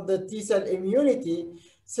check for the T-cell immunity,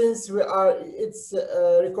 since it's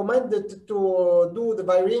recommended to do the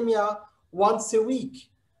viremia once a week?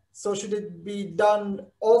 So should it be done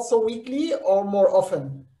also weekly or more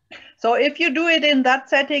often? So if you do it in that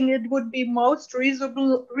setting, it would be most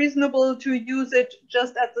reasonable to use it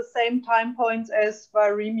just at the same time points as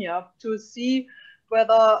viremia, to see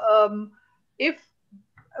whether if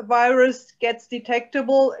a virus gets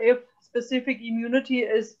detectable, if specific immunity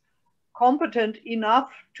is competent enough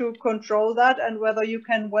to control that, and whether you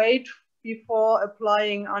can wait before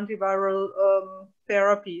applying antiviral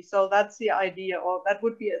therapy. So that's the idea, or that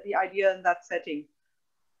would be the idea in that setting.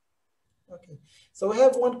 Okay, so we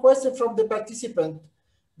have one question from the participant.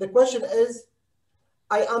 The question is,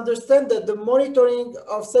 I understand that the monitoring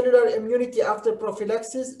of cellular immunity after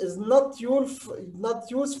prophylaxis is not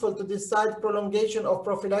useful to decide prolongation of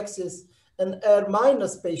prophylaxis in R-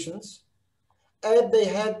 patients, and they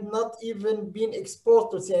had not even been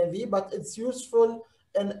exposed to CMV, but it's useful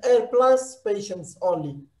in R+ patients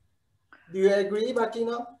only. Do you agree,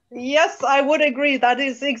 Martina? Yes, I would agree. That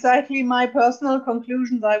is exactly my personal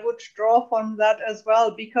conclusions I would draw from that as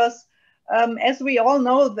well, because as we all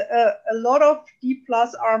know, a lot of D+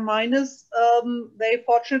 R-, they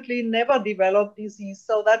fortunately never develop disease.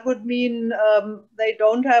 So that would mean they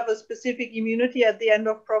don't have a specific immunity at the end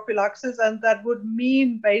of prophylaxis, and that would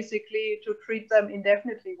mean basically to treat them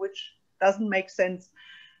indefinitely, which doesn't make sense.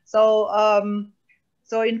 So,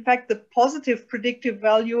 so in fact, the positive predictive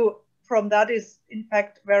value from that is in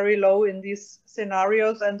fact very low in these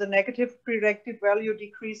scenarios, and the negative predictive value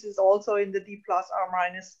decreases also in the D+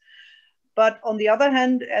 R-. But on the other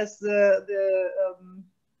hand, as the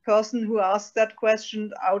person who asked that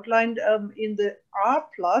question outlined, in the R+,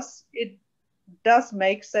 it does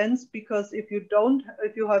make sense, because if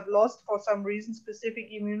you have lost for some reason specific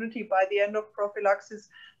immunity by the end of prophylaxis,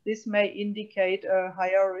 this may indicate a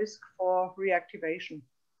higher risk for reactivation.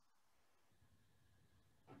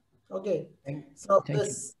 Okay. So the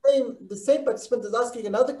same participant is asking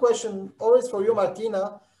another question, always for you,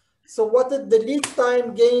 Martina. So what is the lead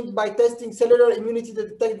time gained by testing cellular immunity to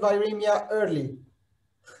detect viremia early?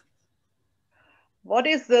 What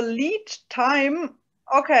is the lead time?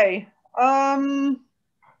 Okay.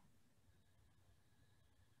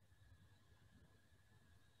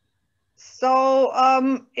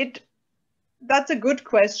 That's a good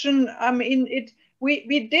question. I mean,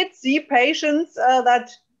 we did see patients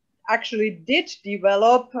that actually did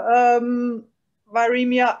develop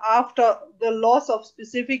viremia after the loss of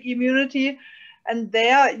specific immunity, and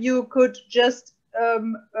there you could just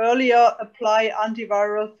earlier apply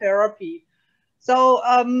antiviral therapy. So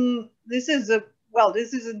this is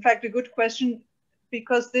in fact a good question,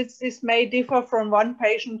 because this may differ from one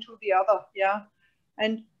patient to the other. Yeah,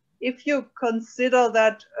 and if you consider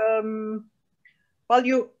that, well,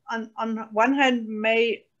 you on one hand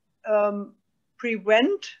may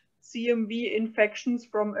prevent CMV infections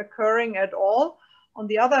from occurring at all. On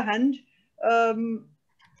the other hand,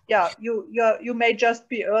 yeah, you may just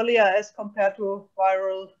be earlier as compared to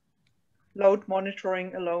viral load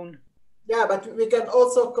monitoring alone. Yeah, but we can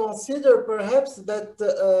also consider perhaps that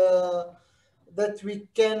that we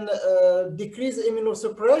can decrease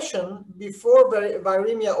immunosuppression before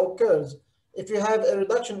viremia occurs. If you have a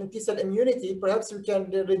reduction in T-cell immunity, perhaps we can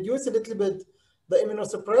reduce a little bit the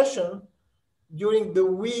immunosuppression during the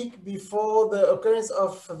week before the occurrence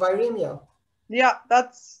of viremia. Yeah,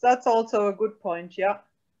 that's also a good point. Yeah.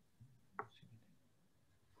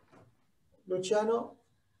 Luciano?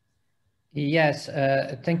 Yes,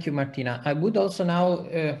 thank you, Martina. I would also now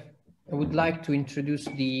I would like to introduce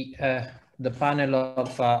the panel of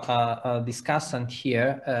discussants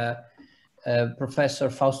here. Professor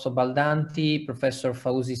Fausto Baldanti, Professor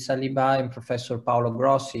Fauzi Saliba, and Professor Paolo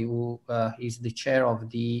Grossi, who is the chair of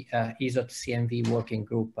the ESOT CMV working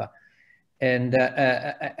group. And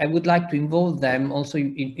I would like to involve them also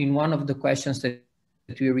in one of the questions that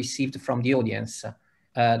we received from the audience.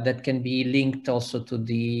 That can be linked also to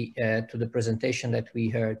the presentation that we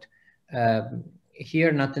heard.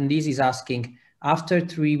 Here, Natandis is asking, after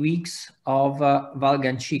 3 weeks of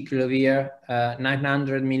valganciclovir,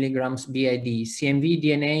 900 milligrams BID, CMV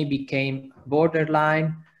DNA became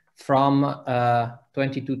borderline from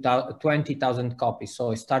 20,000 copies.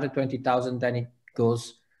 So it started 20,000, then it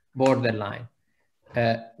goes borderline.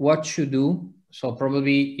 What should do? So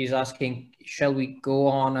probably he's asking, shall we go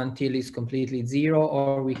on until it's completely zero,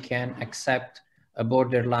 or we can accept a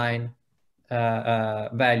borderline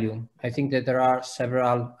value? I think that there are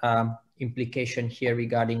several implications here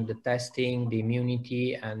regarding the testing, the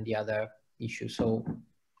immunity, and the other issues. So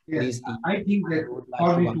yes, I think that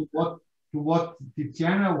according to what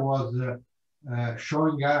Tiziana was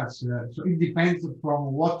showing us, so it depends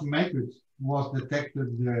from what methods was detected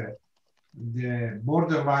the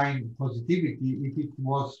borderline positivity. If it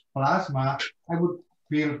was plasma, I would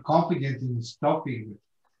feel confident in stopping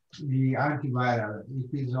the antiviral.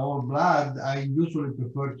 If it's all blood, I usually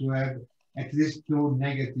prefer to have at least 2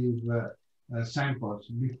 negative samples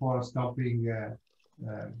before stopping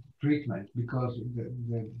treatment, because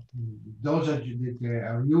the dosage that they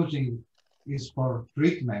are using is for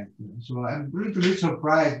treatment. So I'm a little bit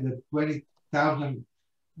surprised that 20,000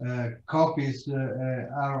 copies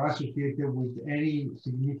are associated with any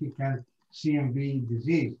significant CMV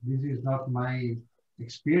disease. This is not my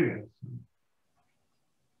experience.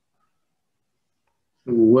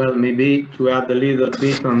 Well, maybe to add a little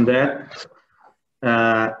bit on that,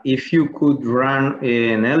 if you could run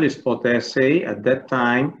an ELISpot assay at that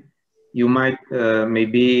time, you might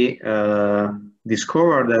maybe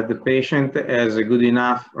discover that the patient has a good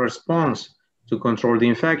enough response to control the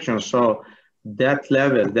infection. So that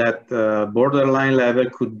level, that borderline level,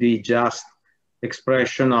 could be just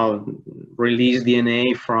expression of released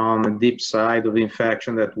DNA from a deep side of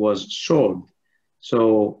infection that was solved.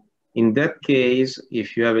 So in that case,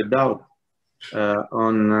 if you have a doubt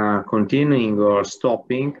on continuing or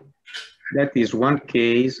stopping, that is one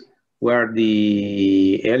case where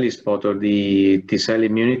the ELISpot or the T-cell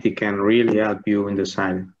immunity can really help you in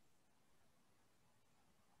deciding.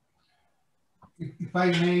 If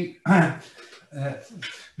I may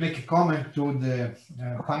make a comment to the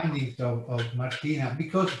findings of Martina,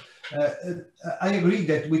 because I agree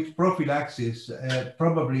that with prophylaxis,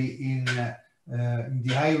 probably in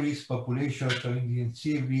the high-risk population, so in the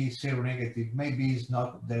CMV seronegative, maybe it's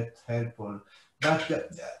not that helpful. But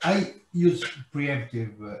I use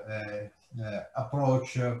preemptive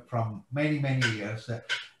approach from many, many years.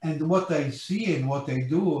 And what I see and what I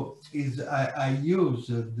do is I use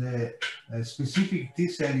the specific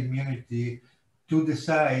T-cell immunity to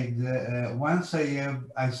decide once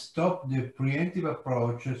I stop the preemptive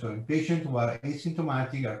approach, so in patients who are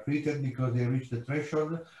asymptomatic are treated because they reach the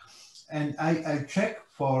threshold, and I check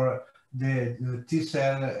for the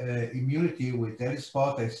T-cell immunity with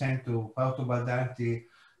ELISpot. I sent to Fausto Baldanti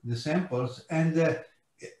the samples, and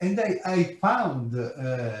I found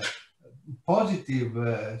positive,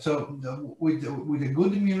 with a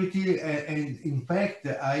good immunity, and in fact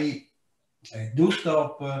I do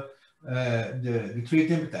stop the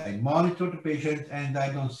treatment. I monitor the patient, and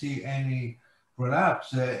I don't see any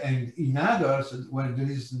relapse. And in others, where there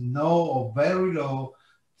is no or very low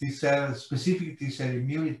T-cell, specific T-cell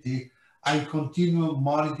immunity, I continue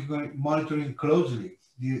monitoring closely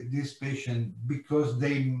this patient because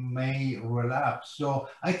they may relapse. So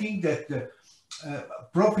I think that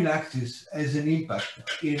prophylaxis has an impact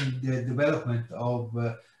in the development of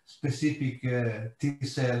specific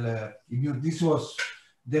T-cell immunity. This was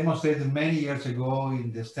demonstrated many years ago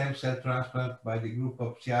in the stem cell transplant by the group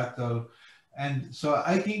of Seattle. And so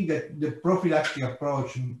I think that the prophylactic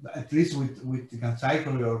approach, at least with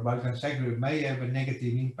ganciclovir or valganciclovir, may have a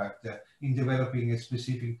negative impact in developing a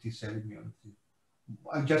specific T-cell immunity.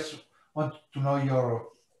 I just want to know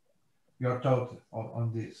your thought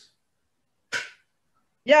on this.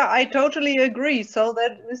 Yeah, I totally agree. So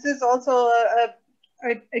that this is also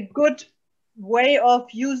a good way of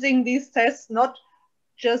using these tests, not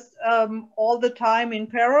just all the time in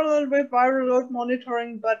parallel with viral load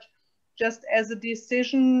monitoring, but just as a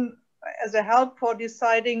decision, as a help for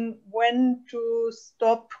deciding when to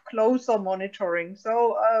stop closer monitoring.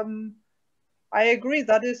 So I agree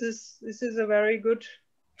that this is a very good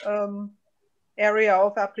area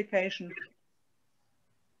of application.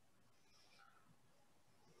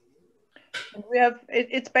 And we have,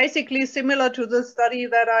 it's basically similar to the study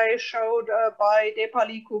that I showed by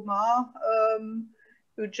Depali Kumar,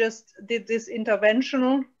 who just did this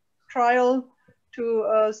interventional trial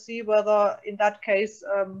to see whether, in that case,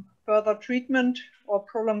 further treatment or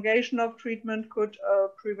prolongation of treatment could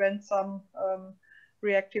prevent some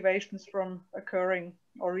reactivations from occurring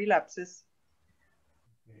or relapses.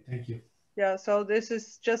 Okay, thank you. Yeah, so this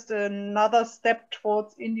is just another step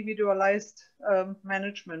towards individualized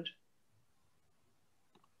management.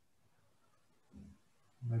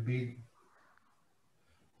 Maybe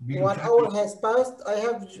 1 hour has passed.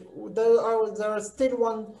 There is still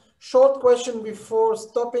one short question before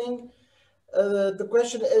stopping. The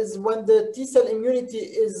question is, when the T-cell immunity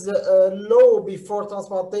is low before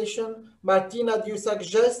transplantation, Martina, do you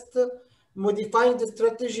suggest modifying the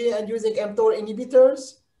strategy and using mTOR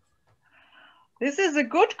inhibitors? This is a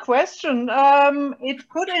good question. It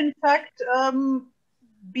could, in fact,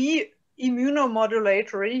 be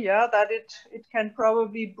immunomodulatory, yeah, that it can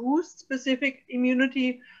probably boost specific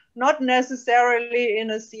immunity, not necessarily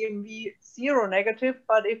in a CMV seronegative,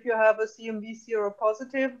 but if you have a CMV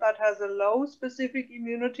seropositive that has a low specific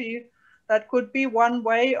immunity, that could be one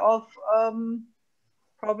way of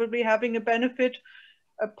probably having a benefit,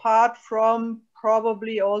 apart from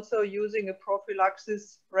probably also using a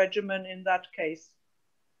prophylaxis regimen in that case.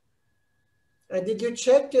 Did you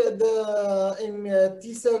check the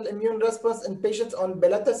T-cell immune response in patients on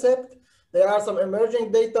belatacept? There are some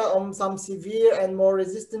emerging data on some severe and more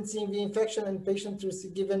resistant CMV infection in patients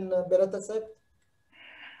given belatacept.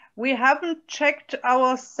 We haven't checked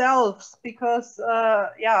ourselves because,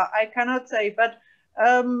 yeah, I cannot say, but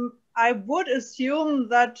I would assume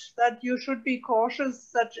that you should be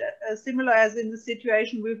cautious, similar as in the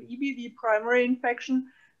situation with EBV primary infection,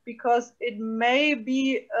 because it may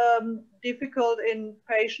be difficult in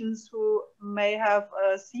patients who may have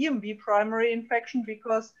a CMV primary infection,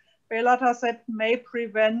 because belatacept may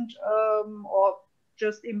prevent or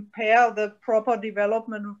just impair the proper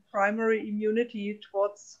development of primary immunity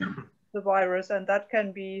towards the virus, and that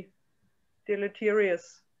can be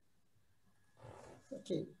deleterious.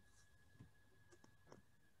 Okay.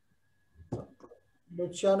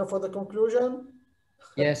 Luciano, for the conclusion.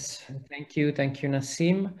 Yes, thank you,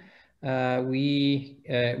 Nassim. We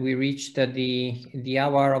reached the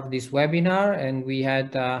hour of this webinar, and we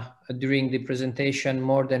had during the presentation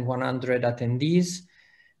more than 100 attendees,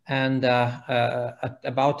 and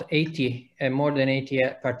about 80, more than 80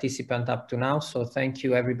 participants up to now. So thank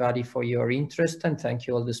you everybody for your interest, and thank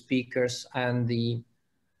you all the speakers and the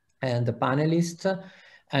panelists.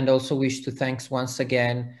 And also wish to thanks once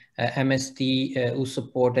again MSD who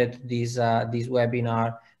supported this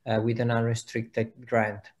webinar with an unrestricted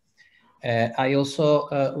grant. I also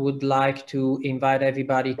would like to invite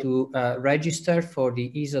everybody to register for the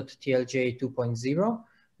ESOT TLJ 2.0,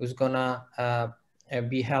 who's gonna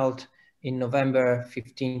be held in November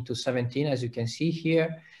 15 to 17, as you can see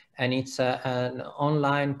here. and it's an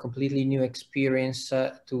online, completely new experience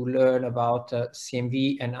to learn about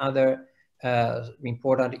CMV and other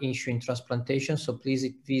important issue in transplantation. So please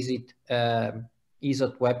visit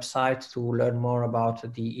ESOT website to learn more about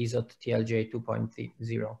the ESOT TLJ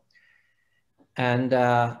 2.0. And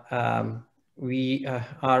we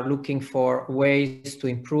are looking for ways to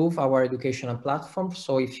improve our educational platform.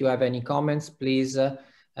 So if you have any comments, please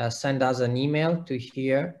send us an email to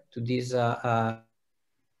here, to this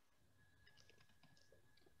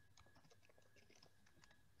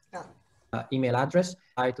email address,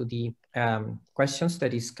 to the questions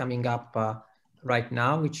that is coming up right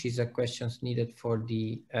now, which is questions needed for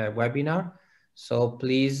the webinar. So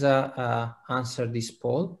please answer this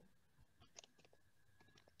poll.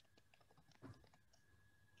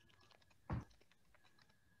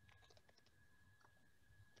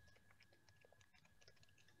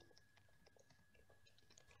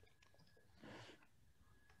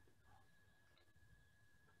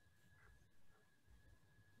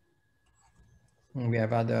 We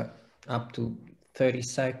have up to 30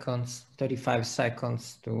 seconds, 35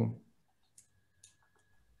 seconds to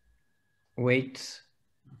wait.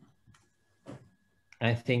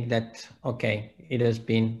 I think that, okay, it has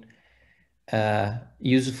been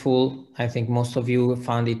useful. I think most of you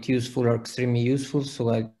found it useful or extremely useful.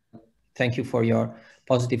 So I thank you for your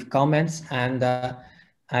positive comments. And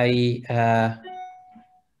I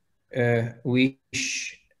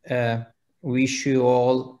wish you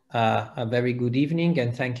all a very good evening,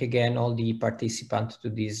 and thank again all the participants to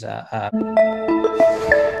this